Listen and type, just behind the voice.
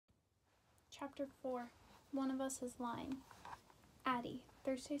Chapter 4. One of Us is Lying. Addy,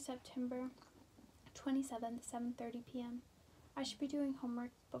 Thursday, September 27th, 7:30 p.m. I should be doing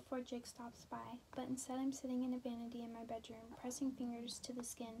homework before Jake stops by, but instead I'm sitting in a vanity in my bedroom, pressing fingers to the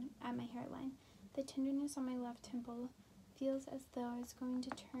skin at my hairline. The tenderness on my left temple feels as though it's going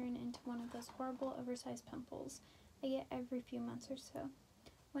to turn into one of those horrible oversized pimples I get every few months or so.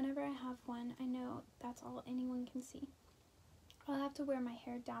 Whenever I have one, I know that's all anyone can see. I'll have to wear my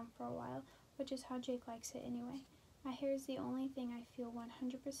hair down for a while, which is how Jake likes it anyway. My hair is the only thing I feel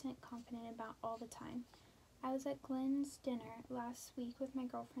 100% confident about all the time. I was at Glenn's dinner last week with my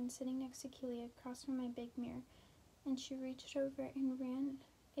girlfriend sitting next to Keely across from my big mirror, and she reached over and ran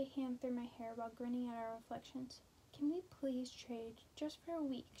a hand through my hair while grinning at our reflections. "Can we please trade just for a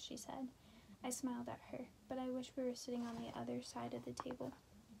week?" she said. I smiled at her, but I wish we were sitting on the other side of the table.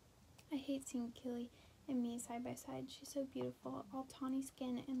 I hate seeing Keely and me side by side. She's so beautiful, all tawny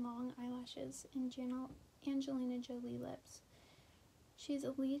skin and long eyelashes and Angelina Jolie lips. She's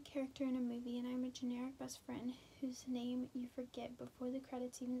a lead character in a movie, and I'm a generic best friend whose name you forget before the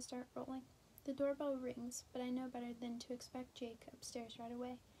credits even start rolling. The doorbell rings, but I know better than to expect Jake upstairs right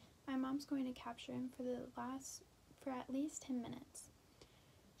away. My mom's going to capture him for at least 10 minutes.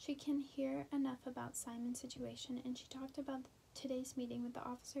 She can hear enough about Simon's situation, and she talked about today's meeting with the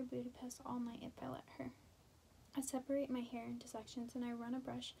officer Budapest all night if I let her. I separate my hair into sections and I run a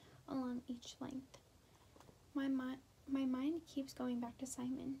brush along each length. My mind keeps going back to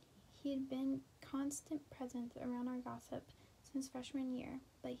Simon. He had been constant presence around our gossip since freshman year,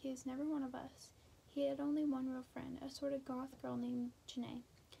 but he was never one of us. He had only one real friend, a sort of goth girl named Janae.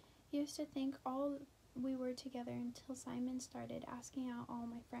 He used to think all we were together until Simon started asking out all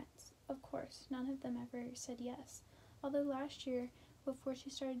my friends. Of course, none of them ever said yes. Although last year, before she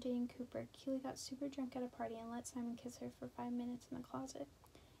started dating Cooper, Keely got super drunk at a party and let Simon kiss her for 5 minutes in the closet.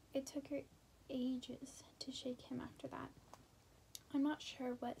 It took her ages to shake him after that. I'm not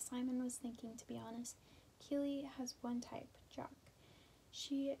sure what Simon was thinking, to be honest. Keely has one type, jock.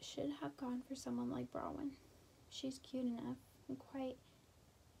 She should have gone for someone like Bronwyn. She's cute enough and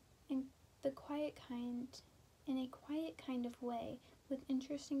in a quiet kind of way, with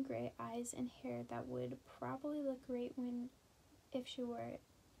interesting gray eyes and hair that would probably look great if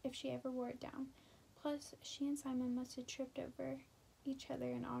she ever wore it down. Plus, she and Simon must have tripped over each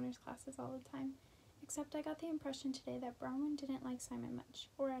other in honors classes all the time. Except I got the impression today that Bronwyn didn't like Simon much,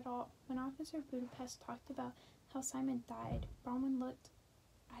 or at all. When Officer Budapest talked about how Simon died, Bronwyn looked,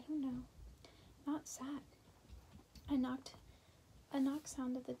 I don't know, not sad. A knock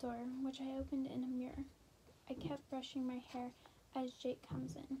sounded at the door, which I opened in a mirror. I kept brushing my hair as Jake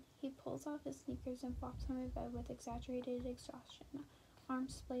comes in. He pulls off his sneakers and flops on my bed with exaggerated exhaustion,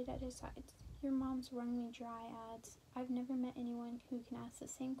 arms splayed at his sides. "Your mom's wrung me dry," adds. I've never met anyone who can ask the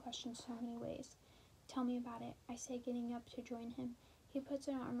same question so many ways. "Tell me about it," I say, getting up to join him. He puts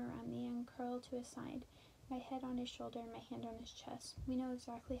an arm around me and curls to his side, my head on his shoulder and my hand on his chest. We know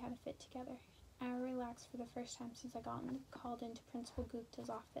exactly how to fit together. I relax for the first time since I got called into Principal Gupta's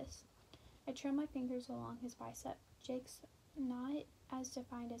office. I trail my fingers along his bicep. Jake's not as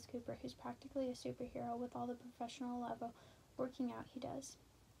defined as Cooper, who's practically a superhero with all the professional level working out he does.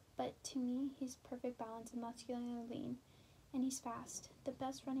 But to me, he's perfect balance and muscular and lean. And he's fast. The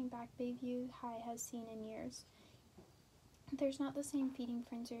best running back Bayview High has seen in years. There's not the same feeding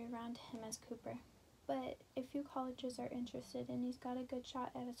frenzy around him as Cooper, but a few colleges are interested and he's got a good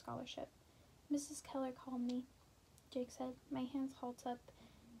shot at a scholarship. "Mrs. Keller called me," Jake said. My hands halt up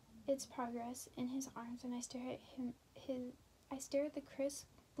its progress in his arms and I stare at the crisp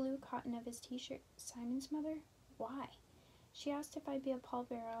blue cotton of his t-shirt. Simon's mother? Why? She asked if I'd be a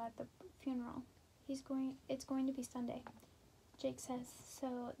pallbearer at the funeral. It's going to be Sunday, Jake says,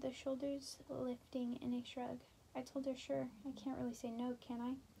 so the shoulders lifting in a shrug. I told her, sure, I can't really say no, can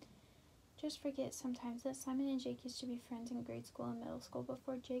I? Just forget sometimes that Simon and Jake used to be friends in grade school and middle school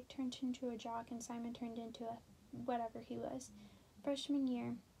before Jake turned into a jock and Simon turned into a whatever he was. Freshman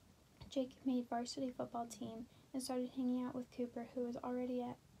year, Jake made varsity football team and started hanging out with Cooper, who was already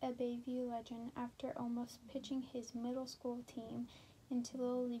a Bayview legend after almost pitching his middle school team into the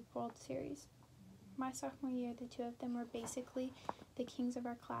League World Series. My sophomore year, the two of them were basically the kings of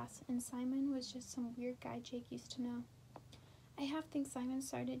our class, and Simon was just some weird guy Jake used to know. I half think Simon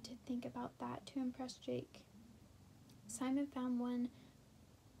started to think about that to impress Jake. Simon found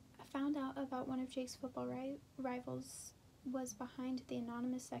out about one of Jake's football rivals was behind the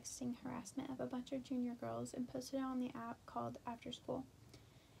anonymous sexting harassment of a bunch of junior girls and posted it on the app called After School.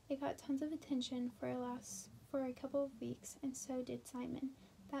 It got tons of attention for a couple of weeks, and so did Simon.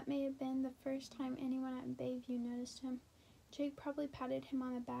 That may have been the first time anyone at Bayview noticed him. Jake probably patted him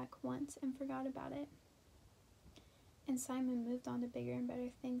on the back once and forgot about it. And Simon moved on to bigger and better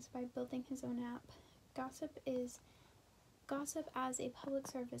things by building his own app. Gossip as a public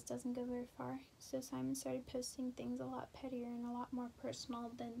service doesn't go very far, so Simon started posting things a lot pettier and a lot more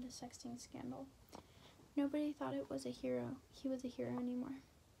personal than the sexting scandal. Nobody thought he was a hero anymore.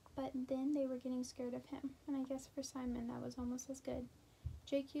 But then they were getting scared of him, and I guess for Simon that was almost as good.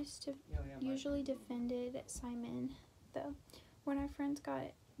 Jake usually defended Simon, though. When our friends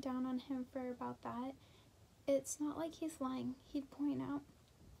got down on him for about that, it's not like he's lying. He'd point out,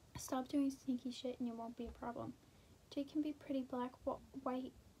 stop doing sneaky shit and it won't be a problem. Jake can be pretty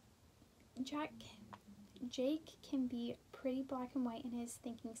Jake can be pretty black and white in his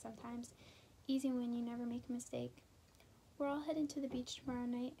thinking sometimes. Easy when you never make a mistake. We're all heading to the beach tomorrow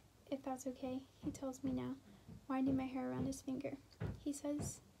night, if that's okay, he tells me now, winding my hair around his finger. He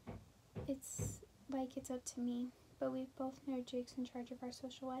says it's like it's up to me, but we both know Jake's in charge of our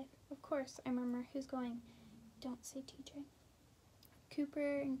social life. Of course, I murmur, who's going? Don't say TJ.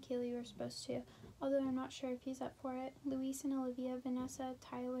 Cooper and Keely were supposed to, although I'm not sure if he's up for it. Luis and Olivia, Vanessa,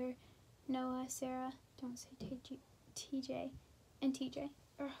 Tyler, Noah, Sarah, don't say TJ, and TJ.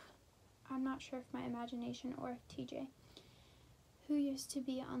 Ugh, I'm not sure if my imagination or if TJ, who used to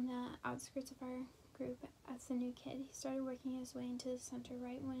be on the outskirts of our group as the new kid. He started working his way into the center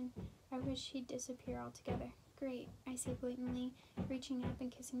right when I wish he'd disappear altogether. Great, I say blatantly, reaching up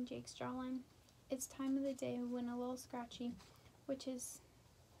and kissing Jake's jawline. It's time of the day when a little scratchy, which is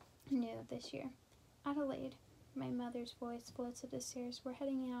new this year. Adelaide, my mother's voice floats up the stairs. We're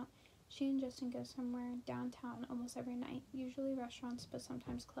heading out. She and Justin go somewhere downtown almost every night, usually restaurants, but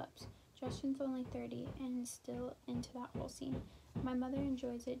sometimes clubs. Justin's only 30 and still into that whole scene. My mother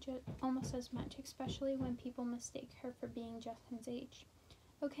enjoys it almost as much, especially when people mistake her for being Justin's age.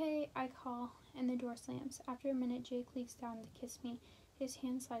 Okay, I call, and the door slams. After a minute, Jake leaks down to kiss me, his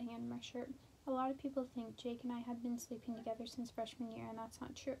hand sliding under my shirt. A lot of people think Jake and I had been sleeping together since freshman year, and that's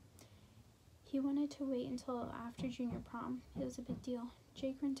not true. He wanted to wait until after junior prom. It was a big deal.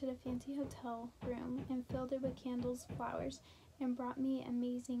 Jake rented a fancy hotel room and filled it with candles, flowers, and bought me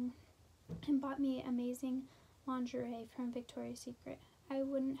amazing lingerie from Victoria's Secret. I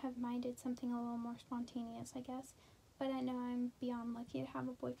wouldn't have minded something a little more spontaneous, I guess, but I know I'm beyond lucky to have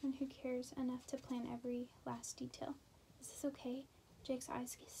a boyfriend who cares enough to plan every last detail. Is this okay? Jake's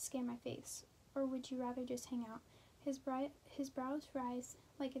eyes scan my face. Or would you rather just hang out? His brows rise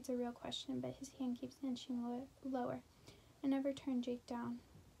like it's a real question, but his hand keeps inching lower. I never turned Jake down.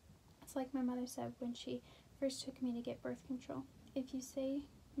 It's like my mother said when she first took me to get birth control. If you say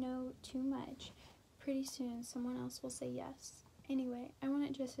no too much, pretty soon someone else will say yes. Anyway, I want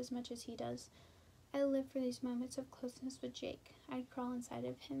it just as much as he does. I live for these moments of closeness with Jake. I'd crawl inside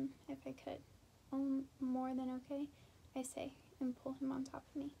of him if I could. Oh, more than okay, I say, and pull him on top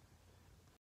of me.